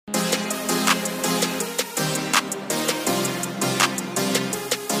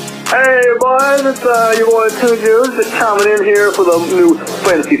Hey boys, it's your boy Two Juice, just chiming in here for the new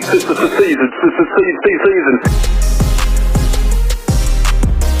fantasy season.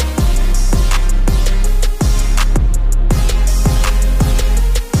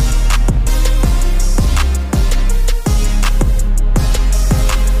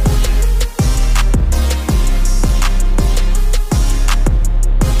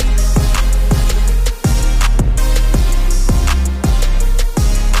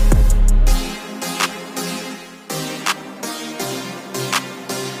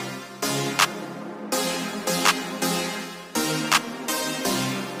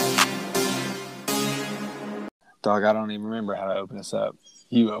 Dog, I don't even remember how to open this up.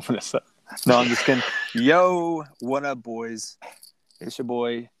 You open this up. No, I'm just kidding. Yo, what up, boys? It's your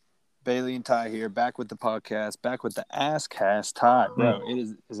boy, Bailey and Ty here, back with the podcast, back with the Asscast. Ty, bro,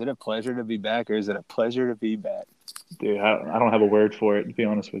 is it a pleasure to be back, or is it a pleasure to be back? Dude, I don't have a word for it, to be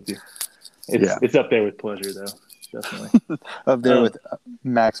honest with you. It's up there with pleasure, though, definitely. Up there with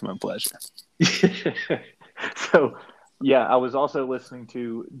maximum pleasure. So, yeah, I was also listening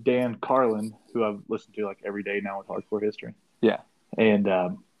to Dan Carlin, who I've listened to like every day now with Hardcore History. Yeah.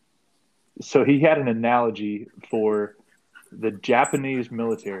 And so he had an analogy for the Japanese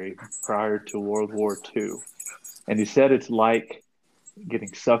military prior to World War II. And he said it's like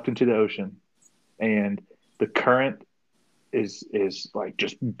getting sucked into the ocean and the current is like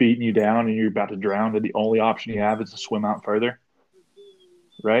just beating you down and you're about to drown, and the only option you have is to swim out further.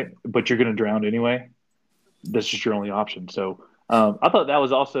 Right? But you're going to drown anyway. That's just your only option. So I thought that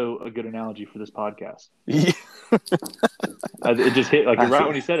was also a good analogy for this podcast. Yeah. It just hit like right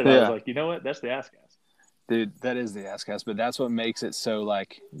when he said it. I was like, you know what? That's the Asscast. Dude, that is the Asscast, but that's what makes it so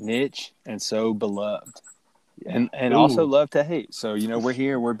like niche and so beloved. And also love to hate. So, we're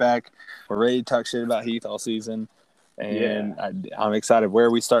here, we're back, we're ready to talk shit about Heath all season. And I'm excited. Where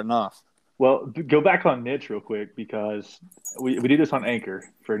are we starting off? Well, go back on niche real quick, because we do this on Anchor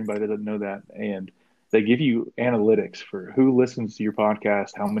for anybody that doesn't know that. And they give you analytics for who listens to your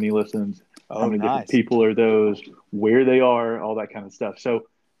podcast, how many listens, how many different people are those, where they are, all that kind of stuff. So,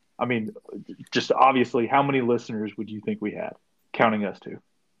 I mean, just obviously, how many listeners would you think we had, counting us two?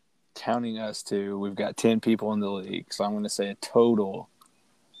 Counting us two, we've got 10 people in the league. So I'm going to say a total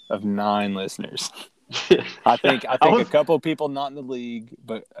of 9 listeners. I think a couple of people not in the league,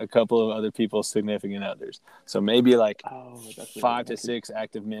 but a couple of other people, significant others. So maybe like 5 to 6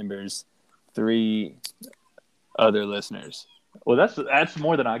 active members, 3 other listeners. Well, that's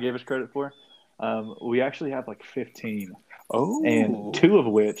more than I gave us credit for. We actually have like 15. Oh, and 2 of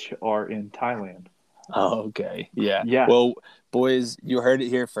which are in Thailand. Oh, okay. Yeah. Well, boys, you heard it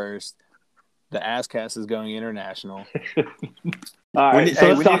here first. The Asscast is going international. All right,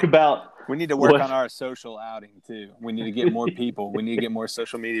 let's talk about. We need to work on our social outing too. We need to get more people. We need to get more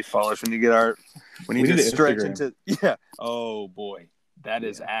social media followers. We need to stretch Instagram. Into. Yeah. Oh boy, that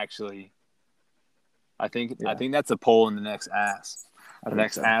is actually. I think that's a poll in the next ass. The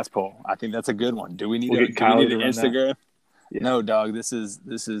next ass poll. I think that's a good one. Do we need to Instagram? Yeah. No, dog. This is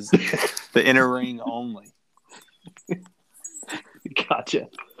the inner ring only. Gotcha.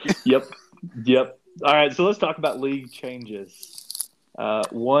 Yep. All right, so let's talk about league changes.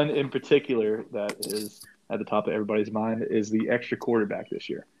 One in particular that is at the top of everybody's mind is the extra quarterback this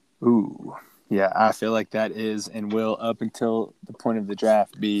year. Ooh, yeah, I feel like that is and will, up until the point of the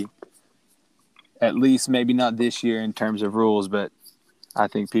draft, be at least maybe not this year in terms of rules, but I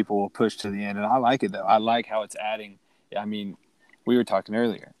think people will push to the end. And I like it, though. I like how it's adding. I mean, we were talking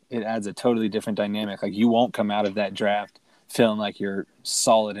earlier. It adds a totally different dynamic. Like, you won't come out of that draft feeling like you're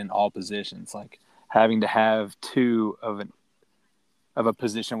solid in all positions. Like, having to have 2 of a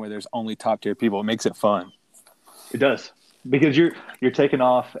position where there's only top tier people, it makes it fun. It does, because you're taking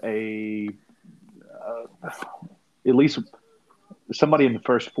off at least somebody in the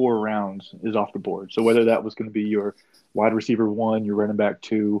first 4 rounds is off the board. So whether that was going to be your wide receiver 1, your running back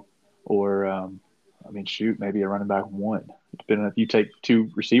 2, or maybe a running back 1. Depending if you take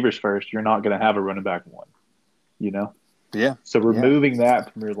 2 receivers first, you're not going to have a running back 1. Yeah. So removing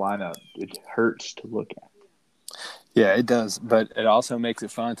that from your lineup, it hurts to look at. Yeah, it does. But it also makes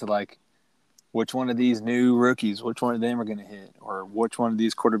it fun to, like, which one of these new rookies, which one of them are going to hit, or which one of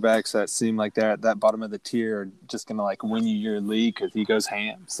these quarterbacks that seem like they're at that bottom of the tier are just going to, like, win you your league because he goes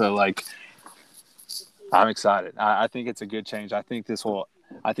ham. So, like, I'm excited. I think it's a good change. I think this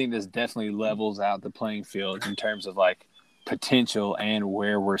definitely levels out the playing field in terms of, like, potential and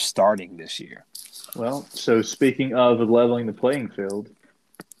where we're starting this year. Well, so speaking of leveling the playing field,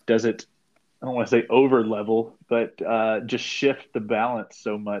 does it, I don't want to say over level, but just shift the balance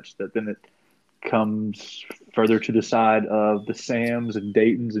so much that then it comes further to the side of the Sams and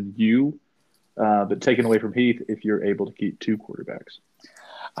Daytons and you, but taken away from Heath if you're able to keep two quarterbacks.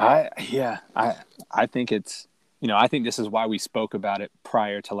 I think it's, I think this is why we spoke about it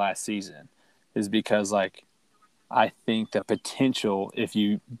prior to last season, is because like I think the potential, if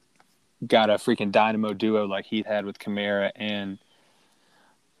you got a freaking dynamo duo like Heath had with Kamara and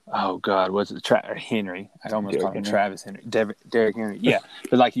oh God, was it Henry? I almost called him Travis Henry, Derrick Henry. Yeah,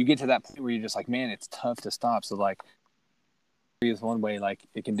 but like you get to that point where you're just like, man, it's tough to stop. So like, is one way, like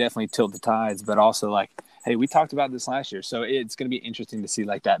it can definitely tilt the tides, but also like, hey, we talked about this last year, so it's going to be interesting to see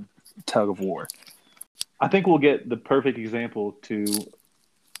like that tug of war. I think we'll get the perfect example to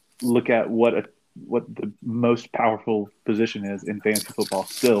look at what the most powerful position is in fantasy football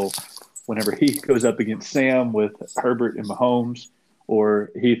still. Whenever Heath goes up against Sam with Herbert and Mahomes, or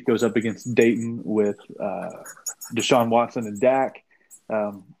Heath goes up against Dayton with Deshaun Watson and Dak,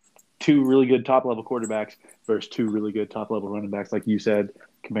 two really good top-level quarterbacks versus two really good top-level running backs, like you said,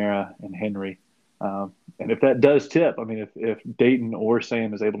 Kamara and Henry. And if that does tip, I mean, if Dayton or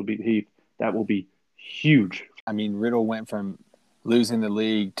Sam is able to beat Heath, that will be huge. I mean, Riddle went from losing the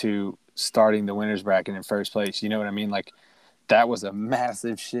league to starting the winners bracket in first place. You know what I mean? Like, that was a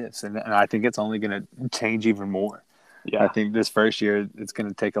massive shift, and I think it's only going to change even more. Yeah. I think this first year it's going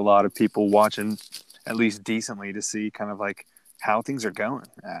to take a lot of people watching at least decently to see kind of like how things are going.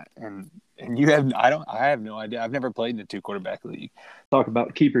 And you have I have no idea. I've never played in a 2-quarterback league. Talk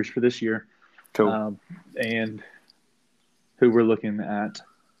about keepers for this year. Cool. And who we're looking at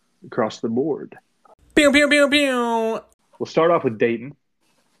across the board. Pew, pew, pew, pew. We'll start off with Dayton.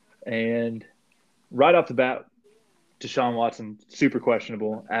 And right off the bat, Deshaun Watson, super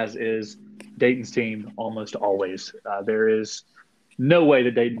questionable, as is Dayton's team almost always. There is no way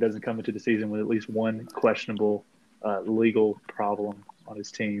that Dayton doesn't come into the season with at least one questionable legal problem on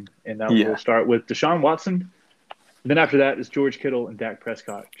his team. And that will start with Deshaun Watson. And then after that is George Kittle and Dak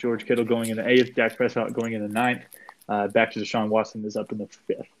Prescott. George Kittle going in the 8th, Dak Prescott going in the 9th. Back to Deshaun Watson is up in the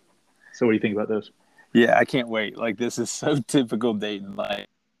 5th. So what do you think about those? Yeah, I can't wait. Like, this is so typical Dayton. Like,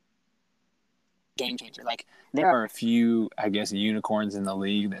 game changer. Like, there are a few, I guess, unicorns in the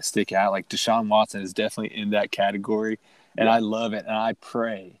league that stick out. Like, Deshaun Watson is definitely in that category, and I love it. And I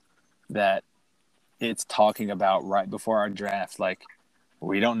pray that it's talking about right before our draft. Like,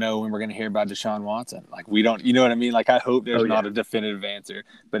 we don't know when we're going to hear about Deshaun Watson. Like, we don't, you know what I mean? Like, I hope there's not a definitive answer,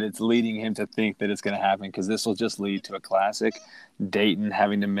 but it's leading him to think that it's going to happen, because this will just lead to a classic Dayton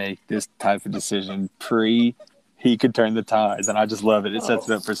having to make this type of decision he could turn the tides, and I just love it. It sets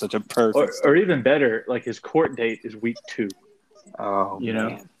it up for such a perfect or even better, like his court date is week 2. Oh, you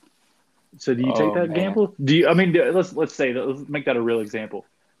know. So do you take that gamble? Do you? I mean, let's make that a real example.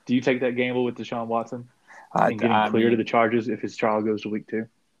 Do you take that gamble with Deshaun Watson and getting clear to the charges if his trial goes to week 2?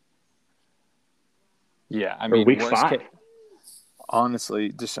 Yeah, I mean, or week 5.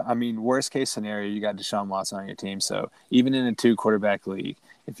 Honestly, worst case scenario, you got Deshaun Watson on your team. So even in a 2-quarterback league,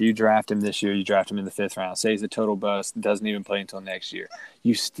 if you draft him this year, you draft him in the 5th round. Say he's a total bust, doesn't even play until next year.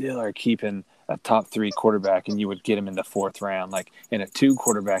 You still are keeping a top 3 quarterback, and you would get him in the 4th round. Like, in a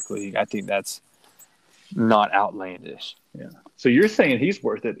 2-quarterback league, I think that's not outlandish. Yeah. So you're saying he's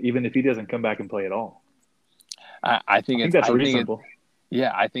worth it, even if he doesn't come back and play at all? I think that's reasonable.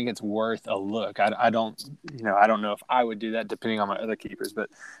 Yeah, I think it's worth a look. I don't know if I would do that depending on my other keepers, but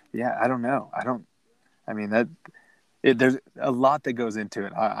yeah, I don't know. There's a lot that goes into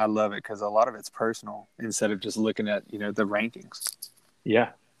it. I love it because a lot of it's personal instead of just looking at, the rankings. Yeah.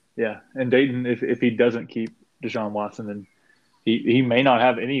 Yeah. And Dayton, if he doesn't keep Deshaun Watson, then he may not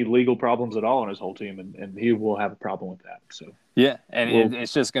have any legal problems at all on his whole team, and he will have a problem with that. So yeah, and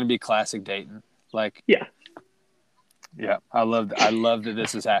it's just going to be classic Dayton. Like, yeah, I love that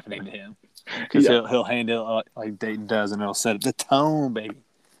this is happening to him, because he'll handle it like Dayton does, and it'll set the tone, baby.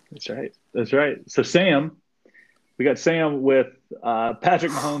 That's right. So we got Sam with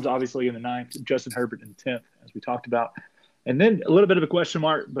Patrick Mahomes, obviously, in the 9th, Justin Herbert in the 10th, as we talked about. And then a little bit of a question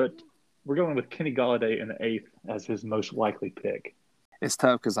mark, but we're going with Kenny Golladay in the 8th as his most likely pick. It's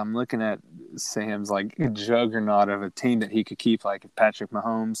tough because I'm looking at Sam's like juggernaut of a team that he could keep. Like, if Patrick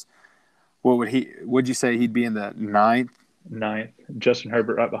Mahomes, would you say he'd be in the 9th? 9th. Justin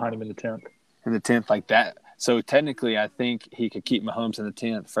Herbert right behind him in the 10th. In the 10th, like that. So technically, I think he could keep Mahomes in the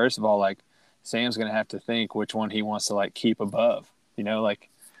 10th. First of all, like, Sam's going to have to think which one he wants to, like, keep above. Like,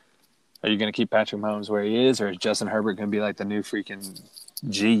 are you going to keep Patrick Mahomes where he is, or is Justin Herbert going to be like the new freaking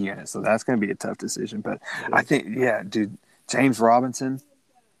G unit? So that's going to be a tough decision. But I think, dude, James Robinson,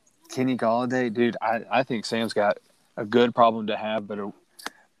 Kenny Golladay, dude, I think Sam's got a good problem to have, but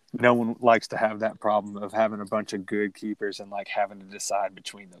no one likes to have that problem of having a bunch of good keepers and, like, having to decide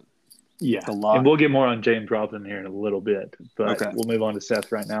between Yeah, The lot. and we'll get more on James Robinson here in a little bit, but Okay. we'll move on to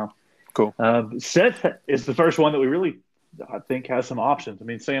Seth right now. Cool. Seth is the first one that we really, I think, has some options. I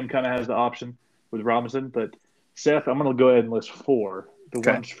mean, Sam kind of has the option with Robinson, but Seth, I'm going to go ahead and list 4. The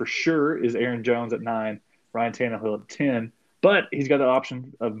Okay. ones for sure is Aaron Jones at 9, Ryan Tannehill at 10, but he's got the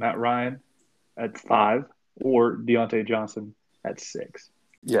option of Matt Ryan at 5 or Deontay Johnson at 6.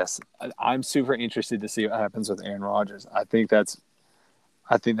 Yes, I'm super interested to see what happens with Aaron Rodgers. I think that's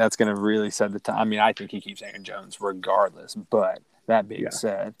going to really set the time. I mean, I think he keeps Aaron Jones regardless. But that being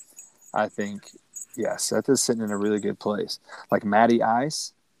said, I think, Seth is sitting in a really good place. Like Matty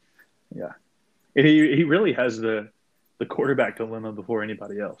Ice. Yeah. And he really has the quarterback dilemma before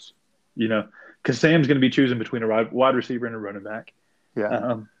anybody else, because Sam's going to be choosing between a wide receiver and a running back.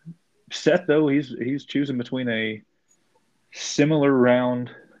 Yeah. Seth, though, he's choosing between a similar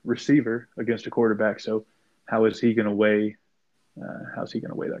round receiver against a quarterback. So how is he going to weigh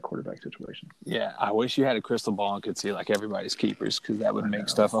that quarterback situation? Yeah, I wish you had a crystal ball and could see like everybody's keepers, because that would make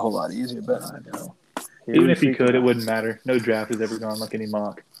stuff a whole lot easier. But I know. Even if he could, it wouldn't matter. No draft has ever gone like any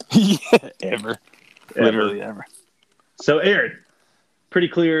mock. Ever. Literally ever. So, Aaron, pretty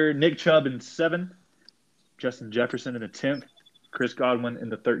clear. Nick Chubb in 7, Justin Jefferson in the 10th, Chris Godwin in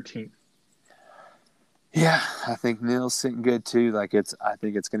the 13th. Yeah, I think Neil's sitting good too. Like I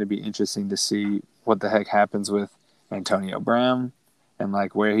think it's going to be interesting to see what the heck happens with Antonio Brown and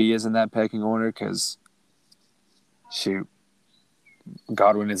like where he is in that pecking order. Because, shoot,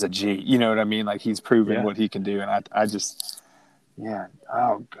 Godwin is a G. You know what I mean? Like he's proven what he can do, and I just,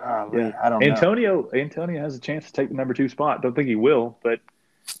 oh god, I don't know. Antonio has a chance to take the number 2 spot. Don't think he will, but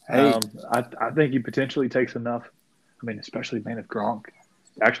hey, I think he potentially takes enough. I mean, especially if Gronk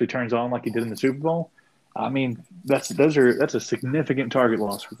actually turns on like he did in the Super Bowl. I mean, that's a significant target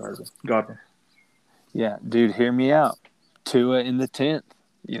loss for Godwin. Yeah, dude, hear me out. Tua in the 10th.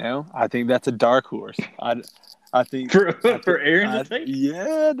 I think that's a dark horse. I think for Aaron to take.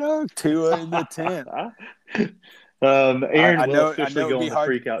 Yeah, no, Tua in the 10th. Aaron will officially go on the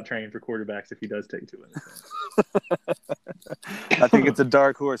freak out train for quarterbacks if he does take Tua in the 10th. I think it's a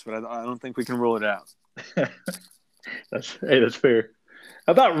dark horse, but I don't think we can rule it out. That's fair.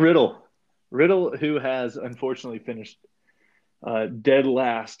 How about Riddle? Riddle, who has unfortunately finished dead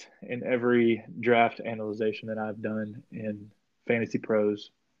last in every draft analyzation that I've done in Fantasy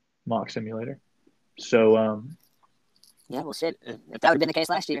Pros Mock Simulator. So, yeah, well, shit. If that would have been the case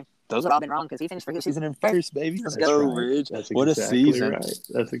last year, those would all been wrong because he finished regular season in first, baby. Let's go, right. Ridge. That's what exactly a season. Right.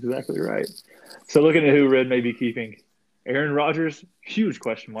 That's exactly right. So, looking at who Red may be keeping, Aaron Rodgers, huge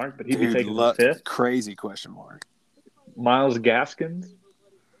question mark, but he'd be taking the 5th. Crazy question mark. Miles Gaskins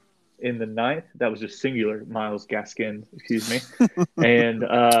in the 9th. That was just singular, Miles Gaskin, excuse me. And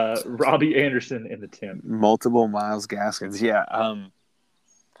Robbie Anderson in the 10th. Multiple Miles Gaskins. Yeah.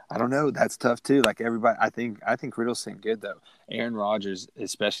 I don't know. That's tough too. Like everybody, I think Riddle's sitting good though. Aaron Rodgers,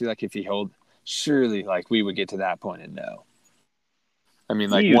 especially like if he surely like we would get to that point and know. I mean,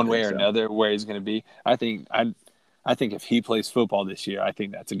 like one way or another, where he's going to be. I think if he plays football this year, I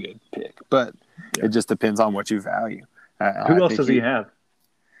think that's a good pick. But it just depends on what you value. Who else does he have?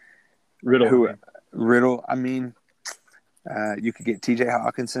 Riddle. Riddle. I mean, you could get T.J.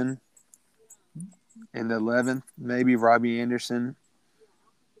 Hawkinson in the 11th, maybe Robbie Anderson,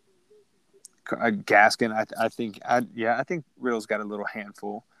 Gaskin. I think Riddle's got a little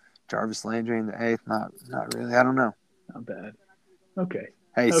handful. Jarvis Landry in the 8th. Not really. I don't know. Not bad. Okay.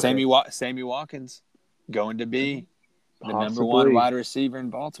 Hey, Sammy Watkins going to be the number 1 wide receiver in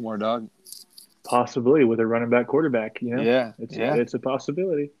Baltimore, dog. Possibly with a running back quarterback. Yeah. It's a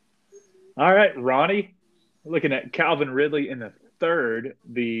possibility. All right, Ronnie. Looking at Calvin Ridley in the 3rd,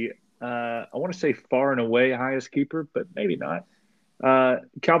 I want to say far and away highest keeper, but maybe not.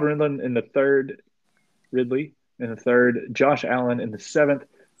 Calvin Ridley in the 3rd, Ridley in the 3rd, Josh Allen in the 7th,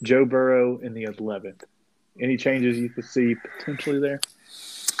 Joe Burrow in the 11th. Any changes you could see potentially there?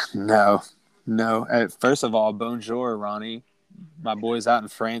 No. First of all, bonjour, Ronnie. My boy's out in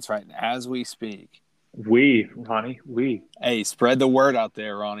France right now as we speak. Ronnie. Hey, spread the word out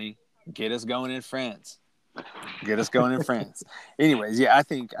there, Ronnie. Get us going in France. Anyways, yeah, I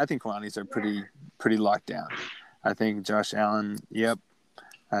think Ronnie's are pretty locked down. I think Josh Allen, yep.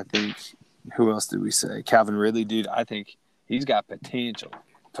 I think who else did we say? Calvin Ridley, dude. I think he's got potential.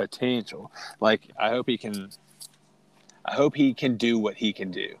 Like I hope he can do what he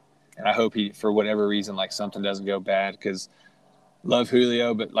can do. And I hope he, for whatever reason, like something doesn't go bad, because love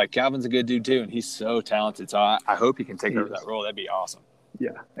Julio, but like Calvin's a good dude too, and he's so talented. So I hope he can take over that role. That'd be awesome.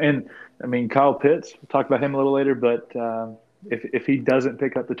 Yeah, and I mean Kyle Pitts. We'll talk about him a little later, but if he doesn't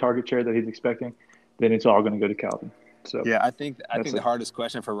pick up the target share that he's expecting, then it's all going to go to Calvin. So Yeah, I think the hardest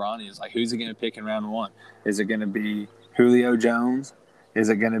question for Ronnie is like, who's he going to pick in round one? Is it going to be Julio Jones? Is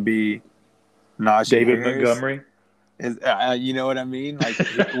it going to be Najee David Harris? Montgomery. Is you know what I mean? Like,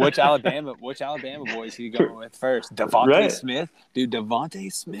 which Alabama boy is he going with first? Devontae Right. Smith, dude.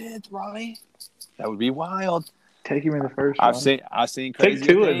 Devontae Smith, Ronnie. That would be wild. Take him in the first. I've Ronnie. seen Take crazy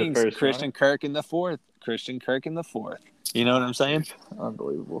Tua things. in the first. Christian Ronnie. Kirk in the fourth. You know what I'm saying?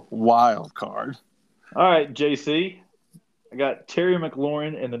 Unbelievable. Wild card. All right, JC. I got Terry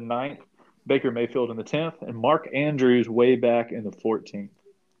McLaurin in the 9th, Baker Mayfield in the 10th, and Mark Andrews way back in the 14th.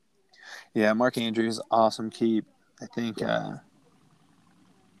 Yeah, Mark Andrews, awesome keep. I think Terry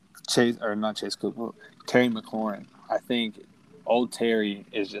McLaurin. I think old Terry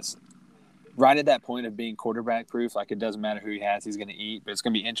is just right at that point of being quarterback proof. Like, it doesn't matter who he has, he's going to eat. But it's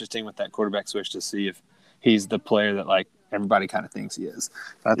going to be interesting with that quarterback switch to see if he's the player that like everybody kind of thinks he is.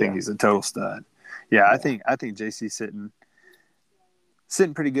 I think he's a total stud. Yeah, I think JC's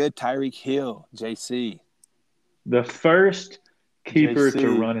sitting pretty good. Tyreek Hill, JC. The first keeper JC.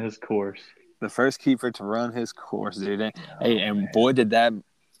 to run his course. The first keeper to run his course, dude. Boy, did that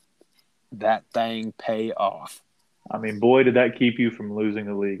thing pay off. I mean, boy, did that keep you from losing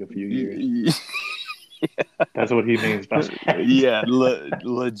the league a few years. Yeah. That's what he means by that. Yeah,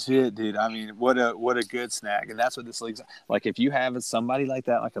 legit, dude. I mean, what a good snag. And that's what this league's like. If you have somebody like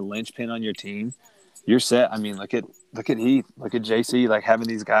that, like a linchpin on your team, you're set. I mean, look at Heath, look at JC, like having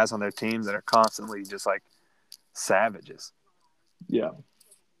these guys on their teams that are constantly just like savages. Yeah.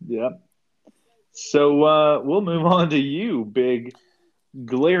 So we'll move on to you, big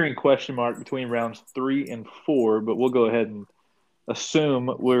glaring question mark between rounds 3 and 4, but we'll go ahead and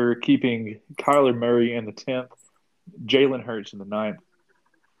assume we're keeping Kyler Murray in the 10th, Jalen Hurts in the 9th,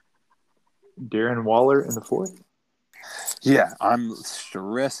 Darren Waller in the 4th. Yeah, I'm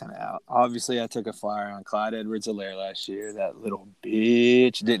stressing out. Obviously, I took a flyer on Clyde Edwards-Helaire last year. That little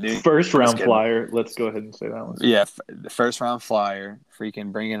bitch didn't do. First round flyer. Let's go ahead and say that one. Yeah, the first round flyer.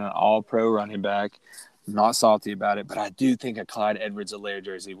 Freaking bringing an all-pro running back. Not salty about it, but I do think a Clyde Edwards-Helaire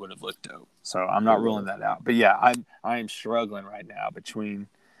jersey would have looked dope. So I'm not ruling that out. But yeah, I am struggling right now between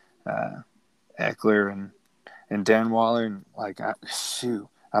Eckler and Darren Waller, and like I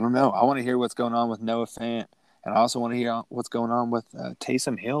don't know. I want to hear what's going on with Noah Fant. And I also want to hear what's going on with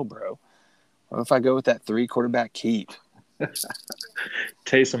Taysom Hill, bro. What if I go with that 3 quarterback keep?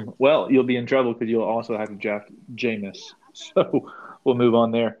 Taysom. Well, you'll be in trouble because you'll also have to draft Jameis. So we'll move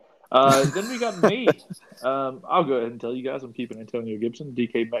on there. Then we got me. I'll go ahead and tell you guys I'm keeping Antonio Gibson,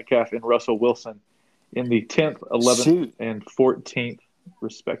 DK Metcalf, and Russell Wilson in the 10th, 11th, and 14th,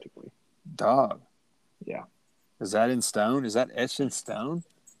 respectively. Dog. Yeah. Is that in stone? Is that etched in stone?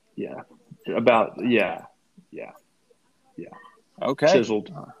 Yeah. Yeah. Okay.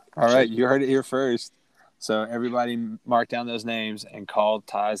 Chiseled. All right. You heard it here first. So everybody mark down those names and call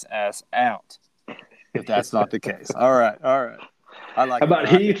Ty's ass out if that's not the case. All right. I like How about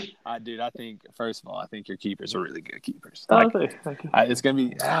Heath? I think, first of all, I think your keepers are really good keepers. Thank you. It's going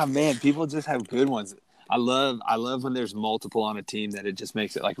to be, man, people just have good ones. I love when there's multiple on a team that it just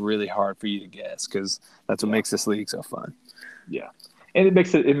makes it like really hard for you to guess because that's what makes this league so fun. Yeah. And it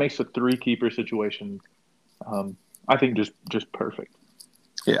makes a 3 keeper situation I think just perfect.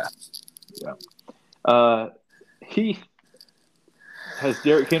 Yeah. Heath has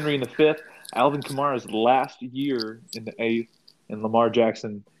Derrick Henry in the 5th, Alvin Kamara's last year in the 8th, and Lamar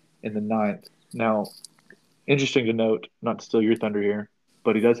Jackson in the 9th. Now, interesting to note, not to steal your thunder here,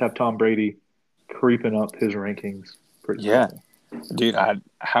 but he does have Tom Brady creeping up his rankings pretty quickly. Dude,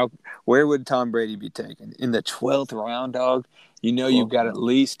 where would Tom Brady be taken? In the 12th round, dog? You know you've got at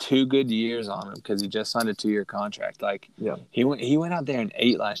least 2 good years on him because he just signed a 2-year contract. Like, he went out there and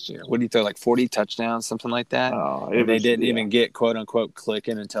ate last year. What did he throw, like 40 touchdowns, something like that? And they didn't even get, quote-unquote,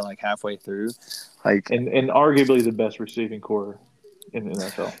 clicking until, like, halfway through. Like, and arguably the best receiving core in the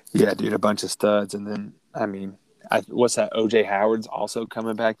NFL. Yeah, dude, a bunch of studs. And then, I mean, what's that? O.J. Howard's also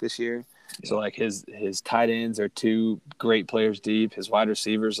coming back this year. Yeah. So, like, his tight ends are 2 great players deep. His wide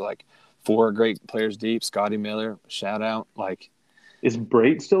receivers are, like, 4 great players deep. Scotty Miller, shout out. Like, is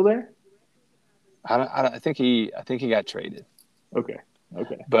Brate still there? I think he got traded. Okay.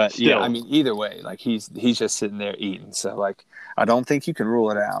 But still. Yeah, I mean, either way, like he's just sitting there eating. So like, I don't think you can rule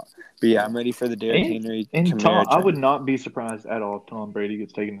it out. But yeah, I'm ready for the Derrick Henry. And Tom, I would not be surprised at all if Tom Brady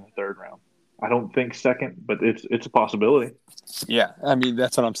gets taken in the 3rd round. I don't think 2nd, but it's a possibility. Yeah, I mean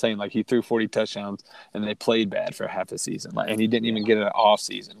that's what I'm saying. Like he threw 40 touchdowns and they played bad for half a season. Like, and he didn't even get an off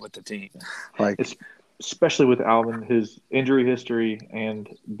season with the team. Like especially with Alvin, his injury history and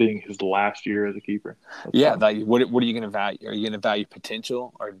being his last year as a keeper. Like what are you going to value? Are you going to value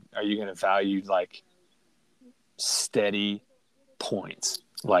potential or are you going to value like steady points.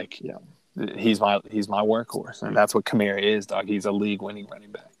 Like, Yeah. he's my workhorse, and that's what Kamara is, dog. He's a league-winning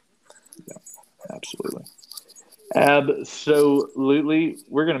running back. Yeah, absolutely. Absolutely.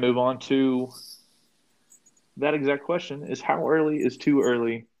 We're going to move on to that exact question: is how early is too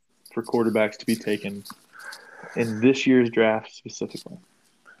early for quarterbacks to be taken in this year's draft specifically?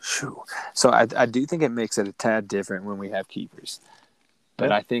 So I do think it makes it a tad different when we have keepers, but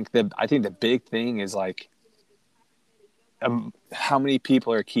Yeah. I think the big thing is like how many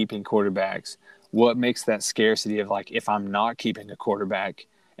people are keeping quarterbacks. What makes that scarcity of like if I'm not keeping a quarterback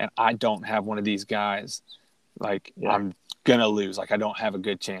and I don't have one of these guys, like I'm gonna lose. Like I don't have a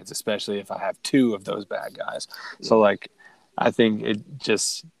good chance, especially if I have two of those bad guys. So like I think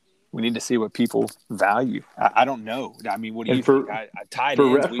we need to see what people value. I don't know. I mean, what do you think? Tight for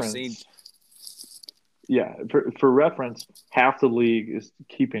ends, reference, we've seen. Yeah, for reference, half the league is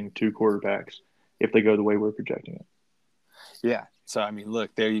keeping two quarterbacks if they go the way we're projecting it. Yeah. So, I mean,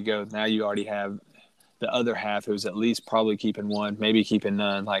 look, there you go. Now you already have the other half who's at least probably keeping one, maybe keeping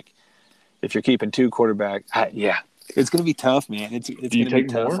none. Like, if you're keeping two quarterbacks, it's going to be tough, man. It's going to be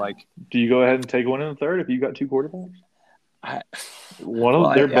tough. More? Like, do you go ahead and take one in the third if you got two quarterbacks? They're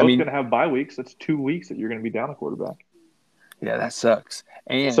both going to have bye weeks. That's 2 weeks that you're going to be down a quarterback. Yeah, that sucks.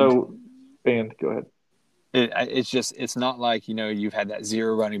 And go ahead. It's not like, you've had that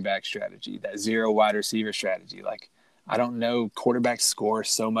zero running back strategy, that zero wide receiver strategy. Like, I don't know, quarterbacks score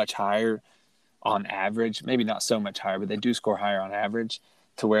so much higher on average, maybe not so much higher, but they do score higher on average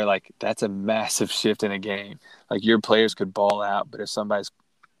to where like that's a massive shift in a game. Like your players could ball out, but if somebody's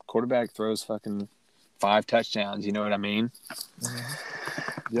quarterback throws fucking 5 touchdowns, you know what I mean?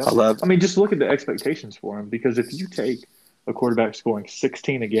 Mm-hmm. Yeah. I mean, just look at the expectations for him, because if you take a quarterback scoring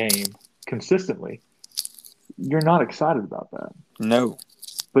 16 a game consistently, you're not excited about that. No.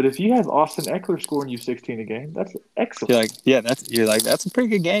 But if you have Austin Eckler scoring you 16 a game, that's excellent. That's a pretty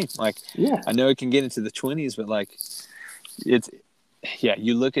good game. Like, I know it can get into the 20s, but like,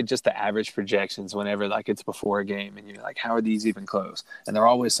 you look at just the average projections whenever like it's before a game, and you're like, how are these even close? And they're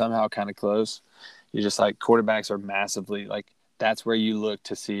always somehow kind of close. You're just like, quarterbacks are massively like, that's where you look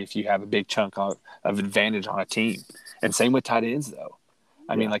to see if you have a big chunk of advantage on a team. And same with tight ends, though.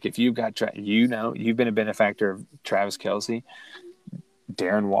 I mean, like if you've got, you've been a benefactor of Travis Kelce,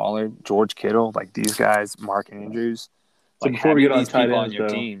 Darren Waller, George Kittle, like these guys, Mark Andrews. So like before we get on tight ends, on your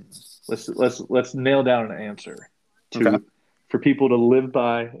team, let's nail down an answer for people to live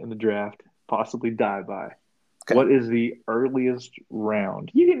by in the draft, possibly die by. Okay. What is the earliest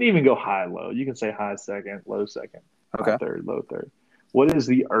round? You can even go high, low. You can say high second, low second, high third, low third. What is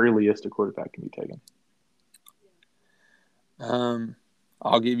the earliest a quarterback can be taken?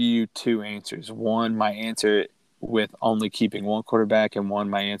 I'll give you 2 answers. One, my answer with only keeping one quarterback, and one,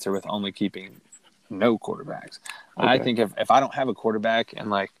 my answer with only keeping no quarterbacks. Okay. I think if I don't have a quarterback and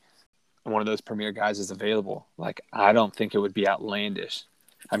like one of those premier guys is available, like I don't think it would be outlandish.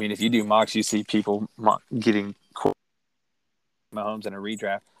 I mean, if you do mocks, you see people getting Mahomes in a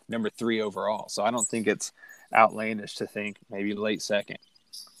redraft, number 3 overall. So I don't think it's outlandish to think maybe late second,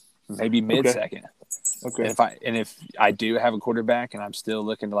 maybe mid second. Okay. And if I do have a quarterback and I'm still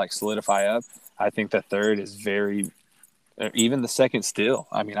looking to like solidify up, I think the third is even the second still.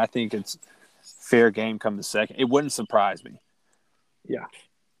 I mean, I think it's fair game come the second. It wouldn't surprise me. Yeah.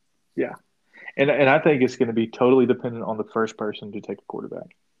 Yeah. And I think it's going to be totally dependent on the first person to take a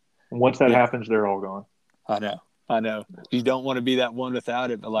quarterback. And once that happens, they're all gone. I know. You don't want to be that one without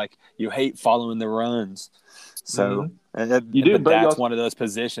it, but like you hate following the runs. So that's one of those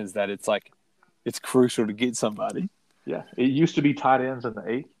positions that it's like it's crucial to get somebody. Yeah. It used to be tight ends in the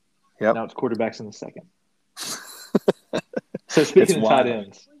 8th. Yep. Now it's quarterbacks in the 2nd. So speaking of tight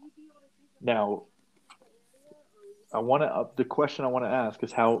ends, now the question I want to ask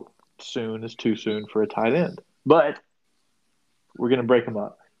is how soon is too soon for a tight end? But we're going to break them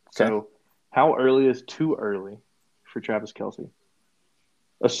up. Okay. So how early is too early for Travis Kelce?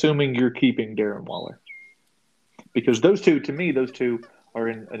 Assuming you're keeping Darren Waller. Because those two are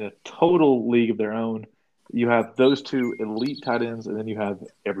in a total league of their own. You have those 2 elite tight ends, and then you have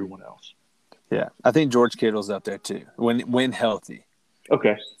everyone else. Yeah, I think George Kittle's up there too, when healthy.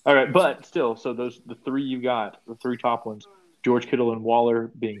 Okay, all right, but still, so the 3 you got, the 3 top ones, George Kittle and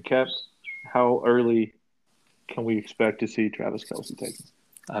Waller being kept. How early can we expect to see Travis Kelce taken?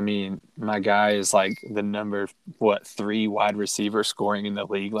 I mean, my guy is like the number 3 wide receiver scoring in the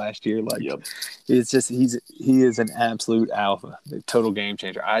league last year. Like, it's just he is an absolute alpha, the total game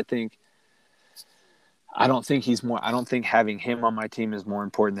changer. I don't think having him on my team is more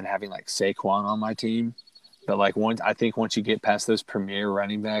important than having like Saquon on my team. But like once you get past those premier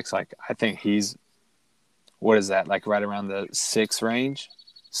running backs, like I think he's what is that, like right around the 6 range,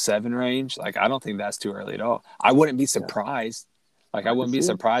 7 range? Like, I don't think that's too early at all. I wouldn't be surprised. Like, I wouldn't be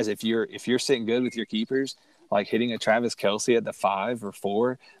surprised if you're sitting good with your keepers, like hitting a Travis Kelce at the 5 or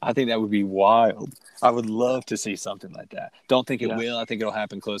 4. I think that would be wild. I would love to see something like that. Don't think it will. I think it'll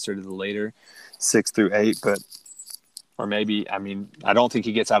happen closer to the later 6 through 8, or maybe, I mean, I don't think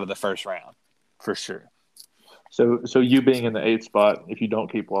he gets out of the first round for sure. So you being in the 8th spot, if you don't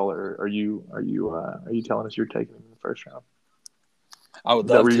keep Waller, are you telling us you're taking him in the first round? I would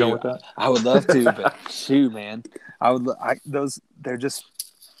love to. I would love to, but shoot, man, they're just,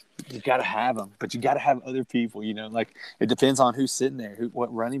 you got to have them, but you got to have other people. You know, like it depends on who's sitting there,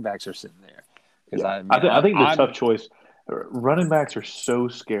 what running backs are sitting there. Because I think the tough choice. Running backs are so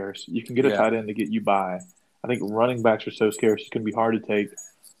scarce. You can get a tight end to get you by. I think running backs are so scarce. It's going to be hard to take.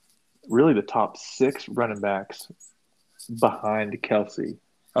 Really, the top 6 running backs behind Kelce.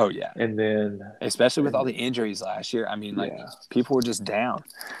 Oh, yeah. And then – especially with all the injuries last year. I mean, people were just down.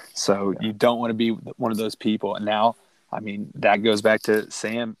 So you don't want to be one of those people. And now, I mean, that goes back to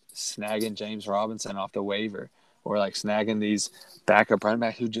Sam snagging James Robinson off the waiver, or like snagging these backup running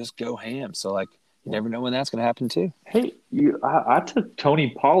backs who just go ham. So, like, you never know when that's going to happen too. Hey, I took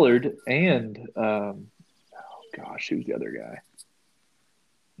Tony Pollard and who's the other guy?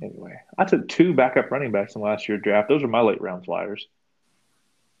 Anyway, I took 2 backup running backs in last year's draft. Those are my late round flyers.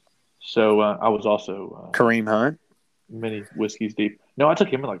 So I was also Kareem Hunt, many whiskeys deep. No, I took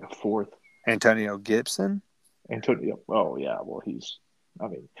him in like the 4th. Antonio Gibson. Oh yeah, well you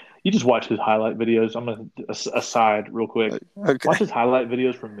just watch his highlight videos. I'm gonna aside real quick. Okay. Watch his highlight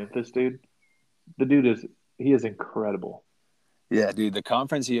videos from Memphis, dude. The dude is incredible. Yeah, dude, the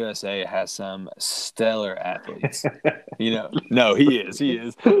Conference USA has some stellar athletes. No, he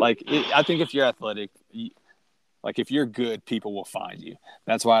is. Like, I think if you're athletic, like if you're good, people will find you.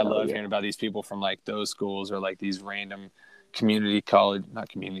 That's why I love hearing about these people from like those schools, or like these random not community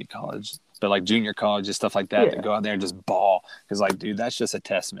college, but like junior colleges, stuff like that, that go out there and just ball. Because, like, dude, that's just a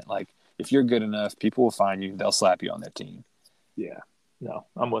testament. Like, if you're good enough, people will find you. They'll slap you on their team. Yeah, no,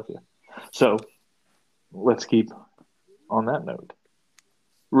 I'm with you. So let's keep on that note.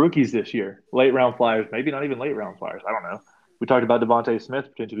 Rookies this year, late round flyers, maybe not even late round flyers. I don't know. We talked about Devontae Smith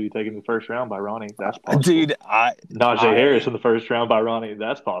potentially taken in the first round by Ronnie. That's possible. Dude, Najee Harris in the first round by Ronnie.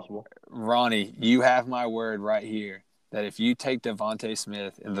 That's possible. Ronnie, you have my word right here that if you take Devontae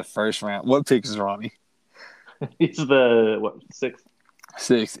Smith in the first round, what pick is Ronnie? He's the 6th?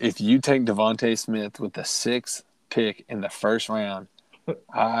 6th. If you take Devontae Smith with the 6th pick in the first round,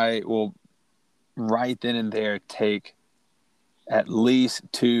 I will right then and there take at least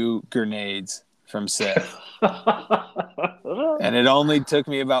 2 grenades from Seth. And it only took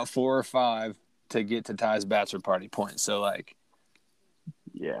me about 4 or 5 to get to Ty's bachelor party point. So, like,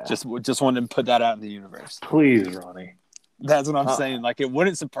 yeah, just wanted to put that out in the universe. Please, Ronnie. That's what I'm saying. Like, it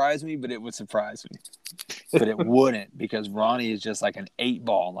wouldn't surprise me, but it would surprise me. But it wouldn't, because Ronnie is just like an 8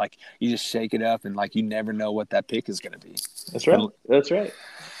 ball. Like, you just shake it up, and like you never know what that pick is going to be. That's right. That's right.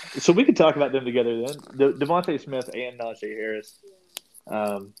 So we could talk about them together then. Devontae Smith and Najee Harris.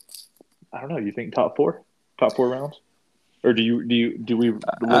 I don't know. You think top 4 rounds, or do we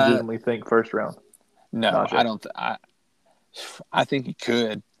legitimately think first round? No, Najee? I don't. I think he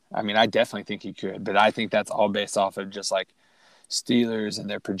could. I mean, I definitely think he could, but I think that's all based off of just like Steelers and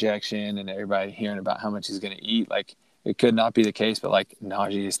their projection and everybody hearing about how much he's going to eat. Like, it could not be the case, but like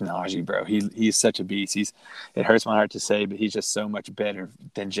Najee is Najee, bro. He's such a beast. It hurts my heart to say, but he's just so much better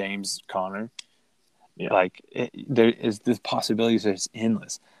than James Conner. Yeah. Like, there is the possibilities are just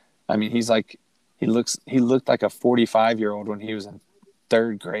endless. I mean, he looked like a 45-year-old when he was in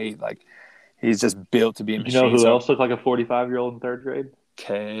 3rd grade. Like, he's just built to be a machine. You know who else looked like a 45-year-old in 3rd grade?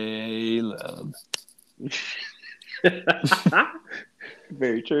 Caleb.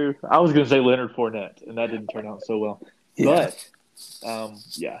 Very true. I was going to say Leonard Fournette, and that didn't turn out so well. Yeah.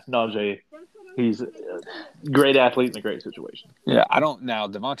 But, Najee, he's a great athlete in a great situation. Yeah,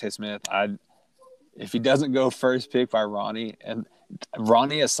 Devontae Smith, if he doesn't go first pick by Ronnie, and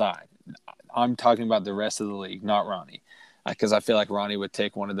Ronnie aside, I'm talking about the rest of the league, not Ronnie, because I feel like Ronnie would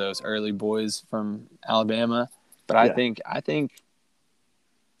take one of those early boys from Alabama. But I think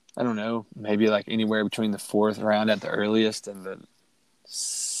I don't know, maybe like anywhere between the 4th round at the earliest and the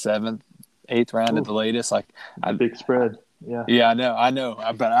 7th, 8th round at the latest. Like, big spread. Yeah. Yeah, I know.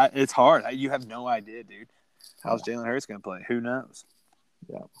 But it's hard. You have no idea, dude. How's Jalen Hurts going to play? Who knows?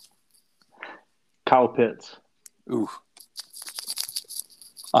 Yeah. Kyle Pitts. Ooh.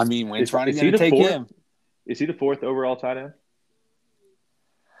 I mean, when's Ronnie going to take him? Is he the 4th overall tight end?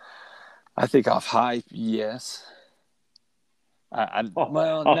 I think off hype, yes.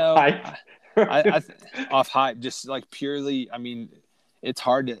 No. Hype. Off hype, just like purely. I mean, it's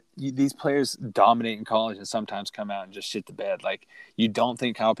hard to these players dominate in college and sometimes come out and just shit the bed. Like you don't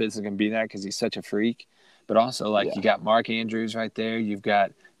think Kyle Pitts is going to be that because he's such a freak, but also like you got Mark Andrews right there, you've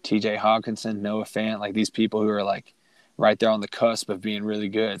got T.J. Hawkinson, Noah Fant, like these people who are like right there on the cusp of being really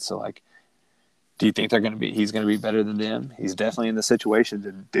good. So like, do you think he's going to be better than them? He's definitely in the situation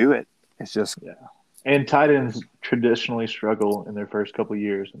to do it. It's just And tight ends traditionally struggle in their first couple of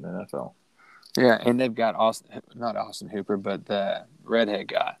years in the NFL. Yeah, and they've got not Austin Hooper, but the redhead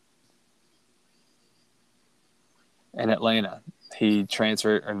guy in Atlanta. He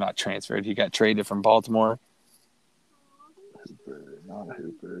not transferred. He got traded from Baltimore. Not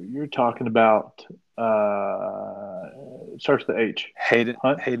Hooper. You're talking about starts with the H.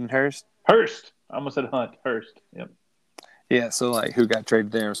 Hayden Hurst. Hurst. I almost said Hunt. Hurst. Yep. Yeah, so like who got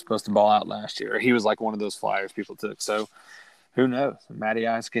traded there was supposed to ball out last year. He was like one of those flyers people took. So who knows? Matty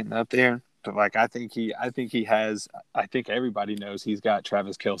Ice getting up there. But like I think everybody knows he's got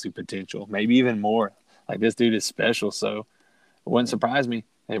Travis Kelce potential, maybe even more. Like this dude is special, so it wouldn't surprise me.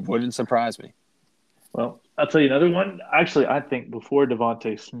 It wouldn't surprise me. Well, I'll tell you another one. Actually, I think before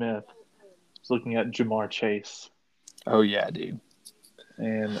Devontae Smith, I was looking at Jamar Chase. Oh yeah, dude.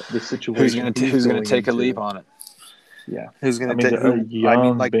 And the situation who's gonna take a leap on it? Yeah, who's gonna take a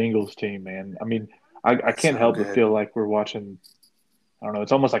young Bengals team, man. I mean, I can't help but feel like we're watching. I don't know.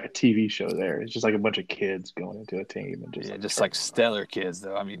 It's almost like a TV show there. It's just like a bunch of kids going into a team and just like stellar kids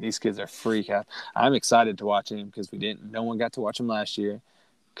though. I mean, these kids are freak out. I'm excited to watch him because no one got to watch him last year.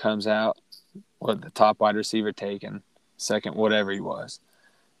 Comes out, the top wide receiver taken, second whatever he was,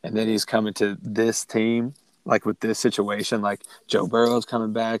 and then he's coming to this team like with this situation. Like Joe Burrow's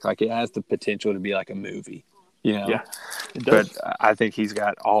coming back. Like it has the potential to be like a movie, you know. Yeah, it does. But I think he's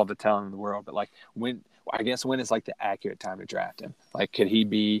got all the talent in the world. But like when is like the accurate time to draft him? Like, could he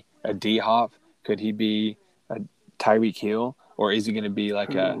be a D-Hop? Could he be a Tyreek Hill? Or is he going to be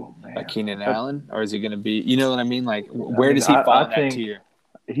like a Keenan Allen? Or is he going to be, you know what I mean? Like, where does he fall in that tier?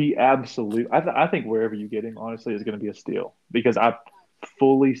 He absolutely – I think wherever you get him, honestly, is going to be a steal. Because I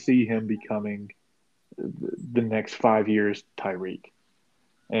fully see him becoming the next 5 years Tyreek.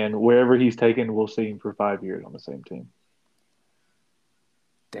 And wherever he's taken, we'll see him for 5 years on the same team.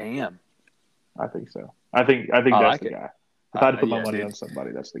 Damn. I think so. I think that's the guy. If I had to put my money on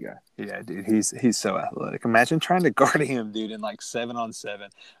somebody, that's the guy. Yeah, dude, he's so athletic. Imagine trying to guard him, dude, in like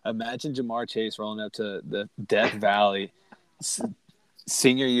 7-on-7. Imagine Jamar Chase rolling up to the Death Valley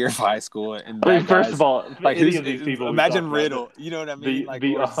senior year of high school, and first of all, like any of these people, imagine Riddle. You know what I mean?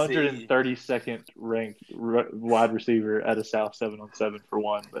 The 132nd ranked wide receiver at a South 7-on-7 for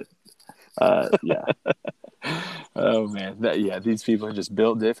one, but yeah. Oh man, these people are just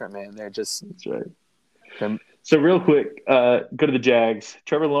built different, man. They're just that's right. So real quick, go to the Jags.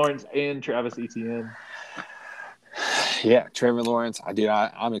 Trevor Lawrence and Travis Etienne. Yeah, Trevor Lawrence.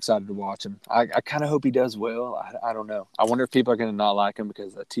 I'm excited to watch him. I kind of hope he does well. I don't know. I wonder if people are going to not like him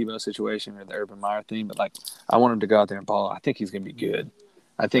because of the Tebow situation or the Urban Meyer thing. But like, I want him to go out there and ball. I think he's going to be good.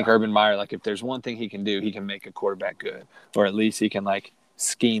 I think Urban Meyer, like, if there's one thing he can do, he can make a quarterback good, or at least he can like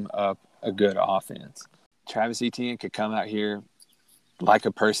scheme up a good offense. Travis Etienne could come out here like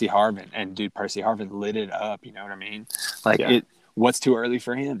a Percy Harvin, and dude, Percy Harvin lit it up. You know what I mean? Like what's too early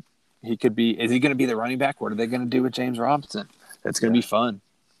for him? He could be. Is he going to be the running back? What are they going to do with James Robinson? That's going to be fun.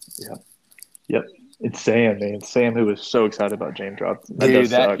 Yeah. Yep. It's Sam, man. Sam, who was so excited about James Robinson. That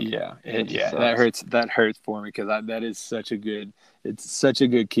hurts. That hurts for me because that is such a good. It's such a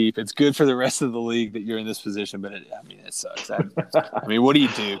good keep. It's good for the rest of the league that you're in this position, but it sucks. I mean, what do you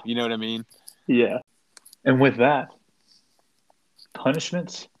do? You know what I mean? Yeah. And with that,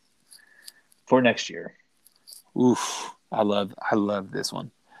 punishments for next year. Oof. I love this one.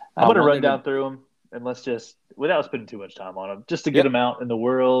 I'm going to run down through them, and let's just, without spending too much time on them, just to get them out in the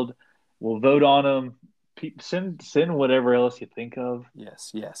world. We'll vote on them. Send whatever else you think of.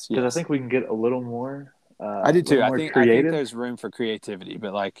 Yes. Because I think we can get a little more. I do too. I think there's room for creativity,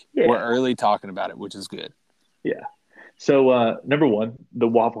 but we're early talking about it, which is good. Yeah. So number one, the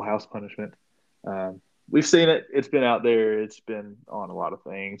Waffle House punishment. We've seen it. It's been out there. It's been on a lot of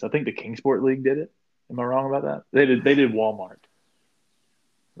things. I think the Kingsport League did it. Am I wrong about that? They did Walmart.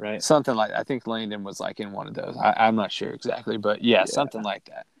 Right. Something like I think Langdon was like in one of those. I'm not sure exactly, but something like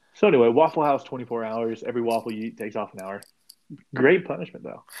that. So anyway, Waffle House 24 hours. Every waffle you eat takes off an hour. Great punishment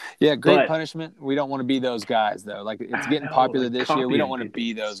though. Yeah, great punishment. We don't want to be those guys though. Like it's getting popular this year. We don't want to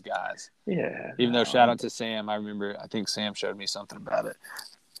be those guys. Yeah. Even though shout out to Sam. I think Sam showed me something about it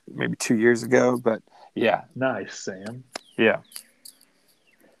maybe 2 years ago, but yeah. Nice, Sam. Yeah.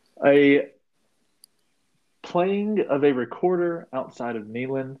 A playing of a recorder outside of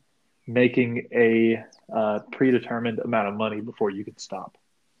Neyland making a predetermined amount of money before you can stop.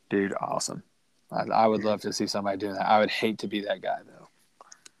 Dude, awesome. I would love to see somebody doing that. I would hate to be that guy, though.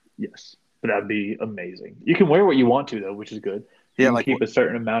 Yes, but that'd be amazing. You can wear what you want to, though, which is good. You can keep a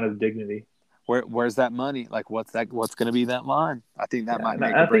certain amount of dignity. Where's that money? Like, what's going to be that line? I think that might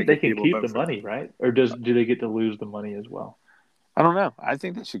make. I think they can keep the money, right? Or do they get to lose the money as well? I don't know. I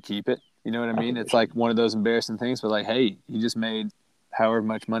think they should keep it. You know what I mean? It's like one of those embarrassing things, but like, hey, you just made however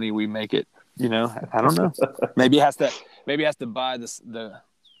much money we make it. You know, I don't know. Maybe it has to buy the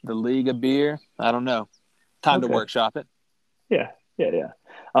league a beer. I don't know. Time to workshop it. Yeah.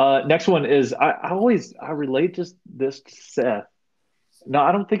 Next one is I relate this to Seth. No,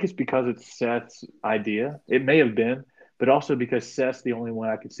 I don't think it's because it's Seth's idea. It may have been, but also because Seth's the only one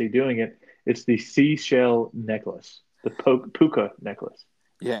I could see doing it. It's the seashell necklace, the puka necklace.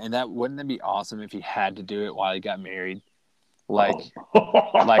 Yeah, and wouldn't it be awesome if he had to do it while he got married? Or he's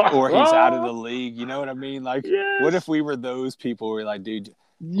out of the league. You know what I mean? Like, What if we were those people who were like, dude,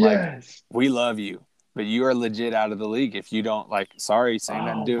 like, we love you, but you are legit out of the league if you don't, like, sorry, Sam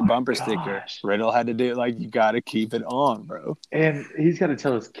had to do a bumper sticker. Riddle had to do it. Like, you got to keep it on, bro. And he's got to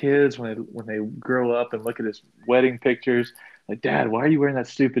tell his kids when they grow up and look at his wedding pictures, like, Dad, why are you wearing that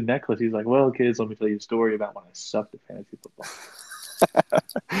stupid necklace? He's like, well, kids, let me tell you a story about when I sucked at fantasy football.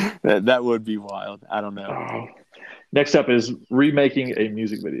 That would be wild. I don't know. Oh. Next up is remaking a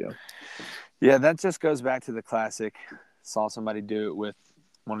music video. Yeah, that just goes back to the classic. Saw somebody do it with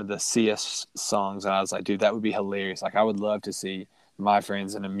one of the CS songs, and I was like, dude, that would be hilarious. Like, I would love to see my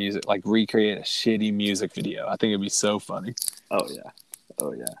friends in a music, like, recreate a shitty music video. I think it'd be so funny. Oh,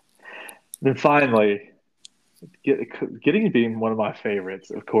 yeah. Then finally, getting to being one of my favorites,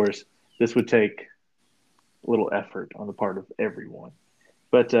 of course, this would take a little effort on the part of everyone.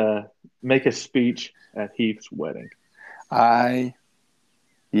 But make a speech at Heath's wedding. I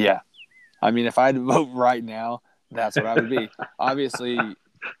mean, if I had to vote right now, that's what I would be. Obviously,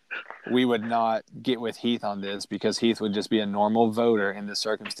 we would not get with Heath on this because Heath would just be a normal voter in this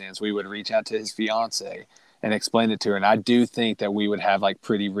circumstance. We would reach out to his fiance and explain it to her. And I do think that we would have, like,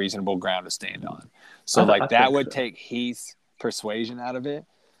 pretty reasonable ground to stand on. So, like, that would take Heath's persuasion out of it.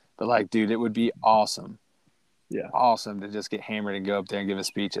 But, like, dude, it would be awesome. Yeah, awesome to just get hammered and go up there and give a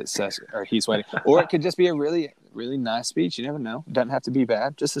speech at Heath's wedding. Or it could just be a really, really nice speech. You never know. It doesn't have to be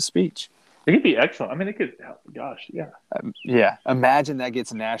bad. Just a speech. It could be excellent. I mean, it could. Gosh, yeah. Yeah. Imagine that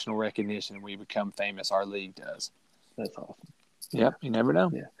gets national recognition and we become famous. Our league does. That's awesome. Yep. You never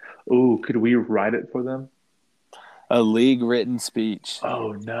know. Yeah. Ooh, could we write it for them? A league written speech.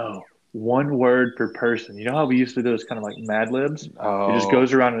 Oh no. One word per person. You know how we used to do those kind of like Mad Libs? Oh. It just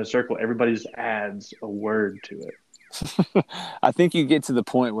goes around in a circle. Everybody just adds a word to it. I think you get to the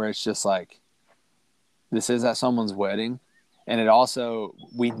point where it's just like, this is at someone's wedding. And it also,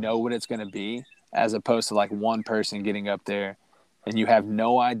 we know what it's going to be, as opposed to like one person getting up there and you have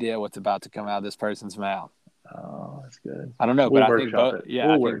no idea what's about to come out of this person's mouth. Oh, that's good. I don't know, but I think both. It.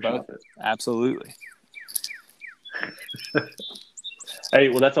 Yeah, we'll I think both. Absolutely. Hey,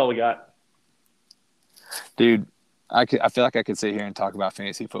 well, that's all we got. Dude, I feel like I could sit here and talk about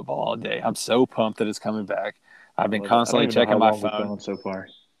fantasy football all day. I'm so pumped that it's coming back. I've been constantly checking my phone. So far,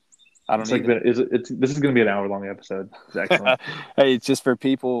 I don't know. This is going to be an hour-long episode. It's excellent. Hey, it's just for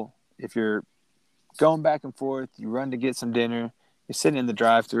people, if you're going back and forth, you run to get some dinner, you're sitting in the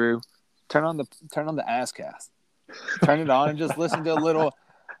drive-thru, turn on the Asscast. Turn it on and just listen to a little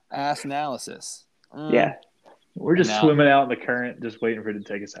ass analysis. Yeah. We're just swimming out in the current, just waiting for it to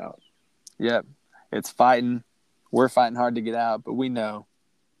take us out. Yep. It's fighting. We're fighting hard to get out, but we know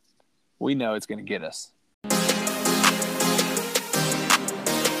it's going to get us.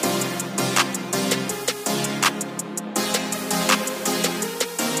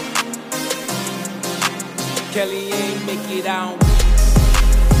 Kelly ain't make it out.